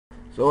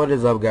So what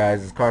is up,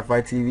 guys? It's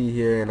Cardfight TV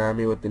here, and I'm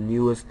here with the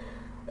newest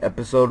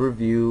episode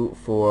review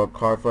for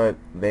Cardfight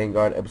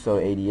Vanguard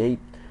episode 88.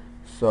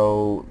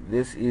 So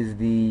this is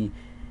the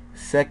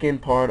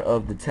second part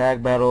of the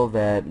tag battle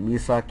that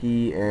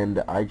Misaki and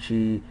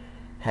Aichi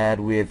had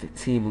with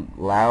Team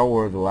Lao,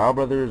 or the Lao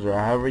brothers, or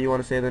however you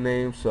want to say the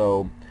name.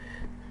 So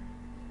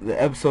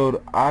the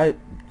episode, I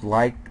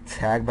like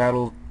tag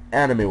battles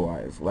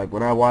anime-wise. Like,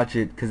 when I watch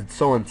it, because it's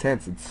so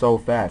intense, it's so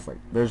fast. Like,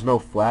 there's no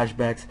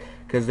flashbacks,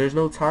 because there's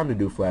no time to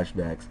do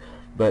flashbacks.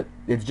 But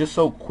it's just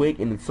so quick,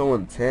 and it's so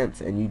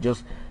intense, and you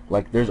just,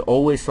 like, there's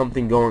always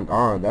something going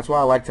on. That's why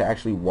I like to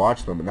actually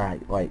watch them, and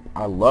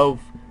I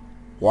love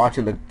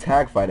watching the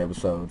tag fight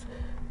episodes.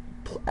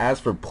 As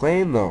for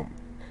playing them,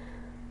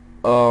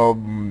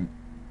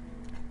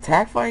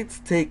 tag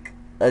fights take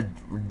a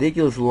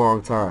ridiculously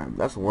long time.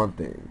 That's one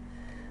thing.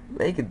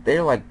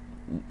 They're like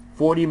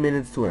 40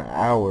 minutes to an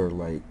hour.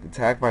 Like, the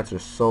tag fights are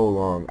so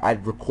long. I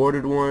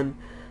recorded one,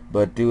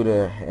 but due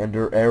to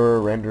error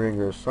rendering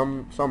or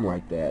something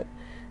like that,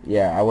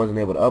 yeah, I wasn't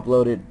able to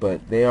upload it.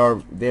 But they are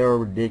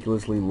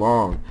ridiculously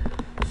long.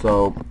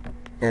 So,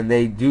 and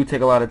they do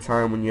take a lot of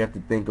time when you have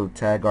to think of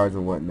tag guards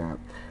and whatnot.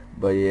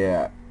 But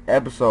yeah,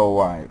 episode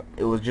wise,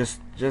 it was just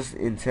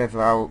intense,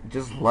 and I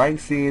just like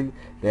seeing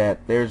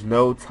that there's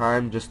no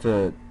time just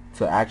to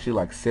actually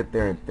like sit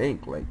there and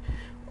think. Like,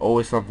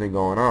 always something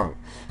going on.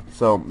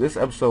 So this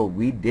episode,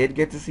 we did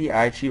get to see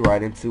Aichi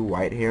ride into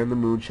White Hair in the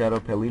Moon Shadow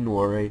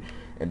Pellinore,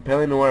 and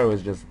Pellinore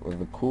was just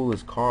the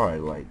coolest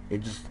card. Like,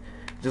 it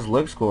just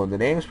looks cool, and the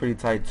name is pretty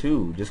tight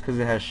too, just because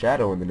it has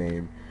Shadow in the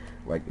name.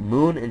 Like,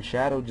 Moon and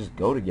Shadow just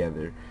go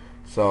together.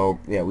 So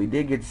yeah, we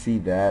did get to see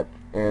that,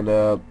 and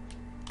the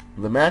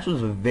match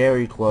was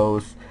very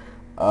close.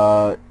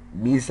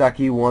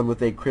 Misaki won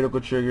with a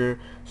critical trigger,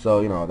 so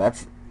you know,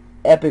 that's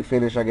epic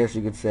finish, I guess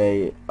you could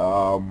say.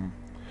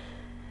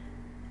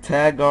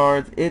 Tag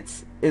guards,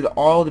 it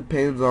all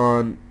depends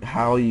on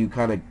how you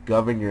kind of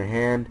govern your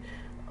hand.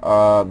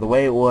 The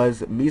way it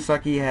was,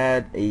 Misaki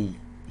had a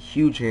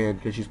huge hand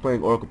because she's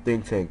playing Oracle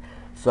Think Tank.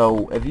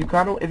 So if you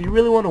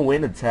really want to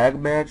win a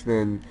tag match,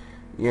 then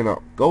you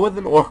know, go with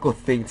an Oracle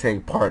Think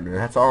Tank partner.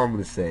 That's all I'm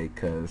gonna say,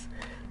 because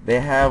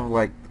they have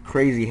like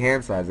crazy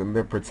hand size and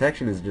their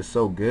protection is just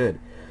so good.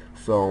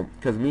 So,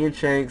 because me and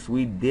Shanks,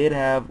 we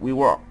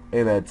were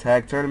in a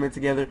tag tournament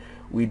together.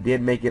 We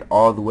did make it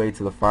all the way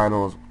to the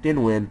finals.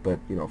 Didn't win, but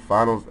you know,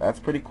 finals, that's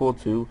pretty cool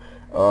too.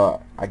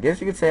 I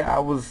guess you could say I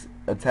was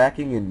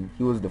attacking and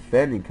he was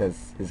defending,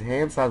 because his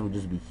hand size would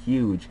just be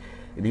huge,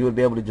 and he would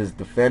be able to just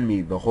defend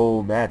me the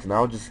whole match, and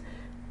I would just,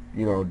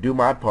 you know, do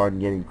my part in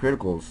getting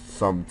criticals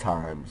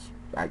sometimes.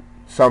 Like,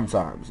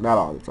 sometimes, not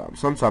all the time.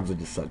 Sometimes I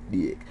just suck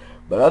dick,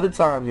 but other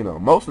times, you know,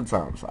 most of the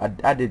times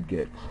I did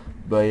good.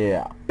 But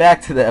yeah,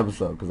 back to the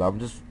episode, because I'm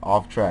just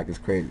off track. It's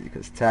crazy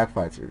because tag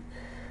fights are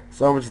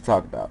so much to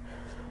talk about.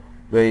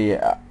 But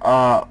yeah,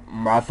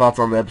 my thoughts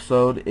on the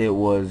episode, it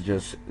was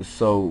just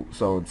so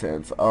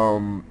intense.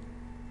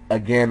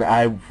 Again,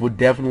 I would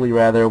definitely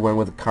rather went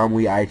with the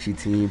Kamui Aichi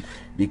team,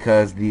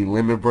 because the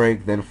limit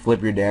break, then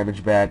flip your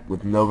damage back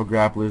with Nova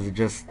Grapplers are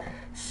just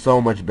so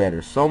much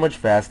better, so much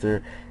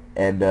faster,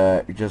 and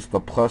just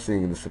the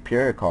plussing and the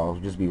superior calls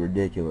would just be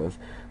ridiculous.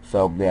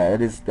 So yeah,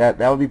 that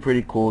would be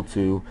pretty cool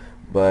too.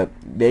 But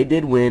they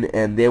did win,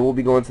 and they will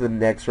be going to the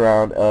next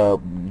round.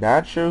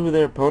 Not sure who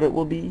their opponent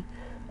will be.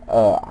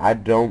 I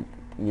don't,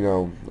 you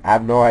know, I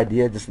have no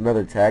idea. Just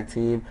another tag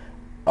team.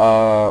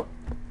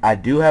 I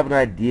do have an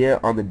idea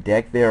on the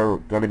deck they're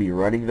going to be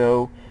running,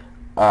 though.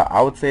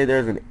 I would say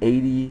there's an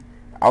 80,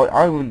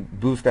 I'll even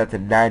boost that to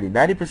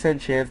 90%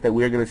 chance that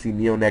we're going to see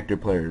Neo-nectar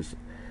players.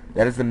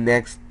 That is the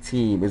next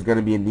team, is going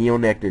to be a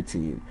Neo-nectar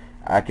team.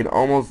 I can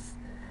almost,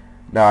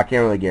 no, I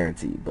can't really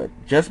guarantee, but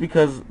just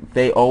because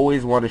they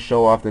always want to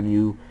show off the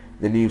new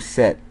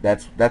set,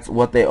 that's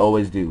what they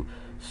always do.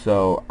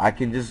 So I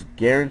can just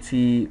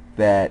guarantee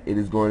that it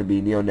is going to be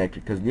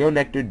Neo-nectar, because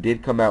Neo-nectar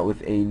did come out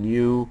with a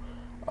new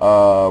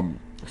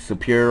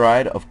superior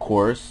ride, of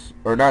course,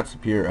 or not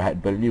superior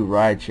ride, but a new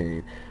ride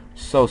chain.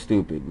 So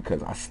stupid,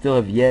 because I still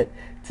have yet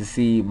to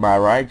see my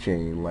ride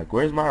chain. Like,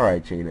 where's my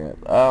ride chain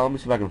at? Let me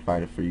see if I can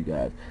find it for you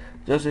guys,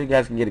 just so you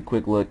guys can get a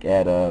quick look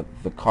at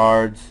the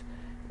cards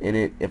in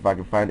it, if I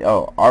can find it.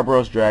 Oh,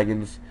 Arboros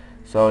Dragons.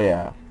 So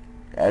yeah,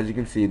 as you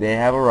can see, they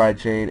have a ride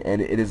chain,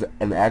 and it is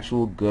an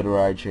actual good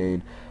ride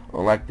chain,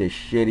 unlike the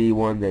shitty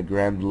one that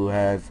Grand Blue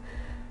has.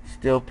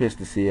 Still pissed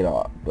to see it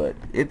all, but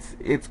it's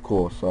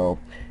cool. So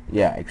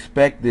yeah,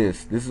 expect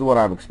this. This is what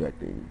I'm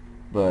expecting,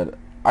 but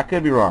I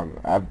could be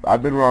wrong.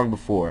 I've been wrong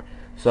before.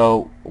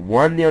 So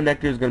one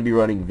Neo-nectar is going to be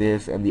running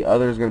this, and the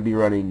other is going to be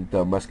running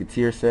the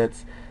Musketeer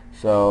sets.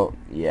 So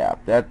yeah,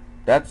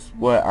 that's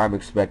what I'm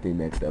expecting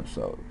next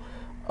episode.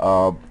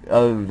 Other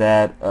than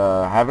that,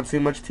 I haven't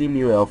seen much Team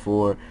New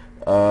L4.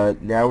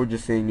 Now we're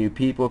just seeing new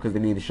people because they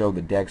need to show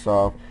the decks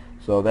off.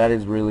 So that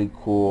is really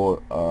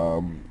cool.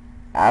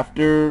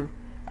 After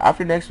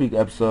next week's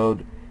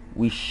episode,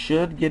 we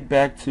should get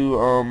back to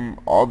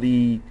all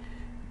the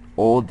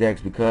old decks,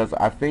 because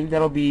I think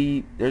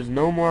there's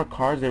no more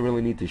cards they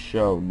really need to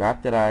show.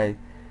 Not that I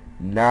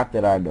Not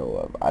that I know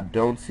of. I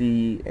don't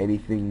see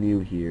anything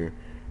new here.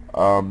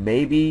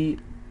 Maybe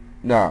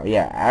no,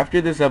 yeah. After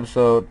this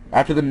episode,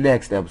 after the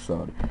next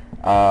episode,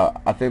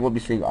 I think we'll be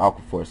seeing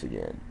Aquaforce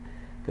again,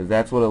 because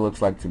that's what it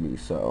looks like to me.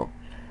 So,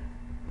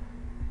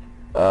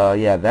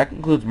 yeah, that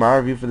concludes my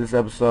review for this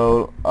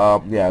episode.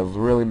 Yeah, it was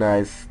really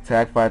nice.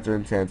 Tag fights are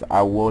intense.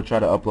 I will try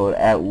to upload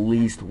at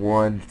least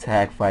one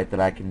tag fight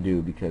that I can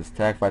do, because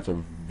tag fights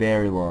are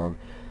very long.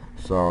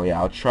 So yeah,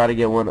 I'll try to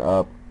get one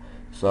up.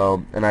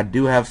 So, and I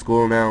do have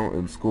school now,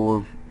 and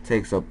school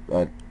takes up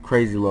a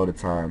crazy load of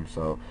time.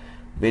 So,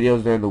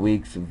 videos during the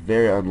week's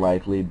very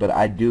unlikely, but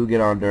I do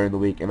get on during the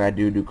week, and I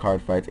do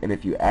card fights. And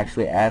if you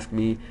actually ask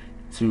me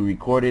to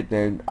record it,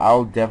 then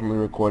I'll definitely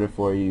record it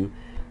for you.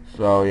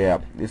 So yeah,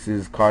 this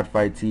is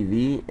Cardfight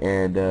TV,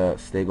 and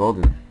stay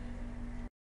golden.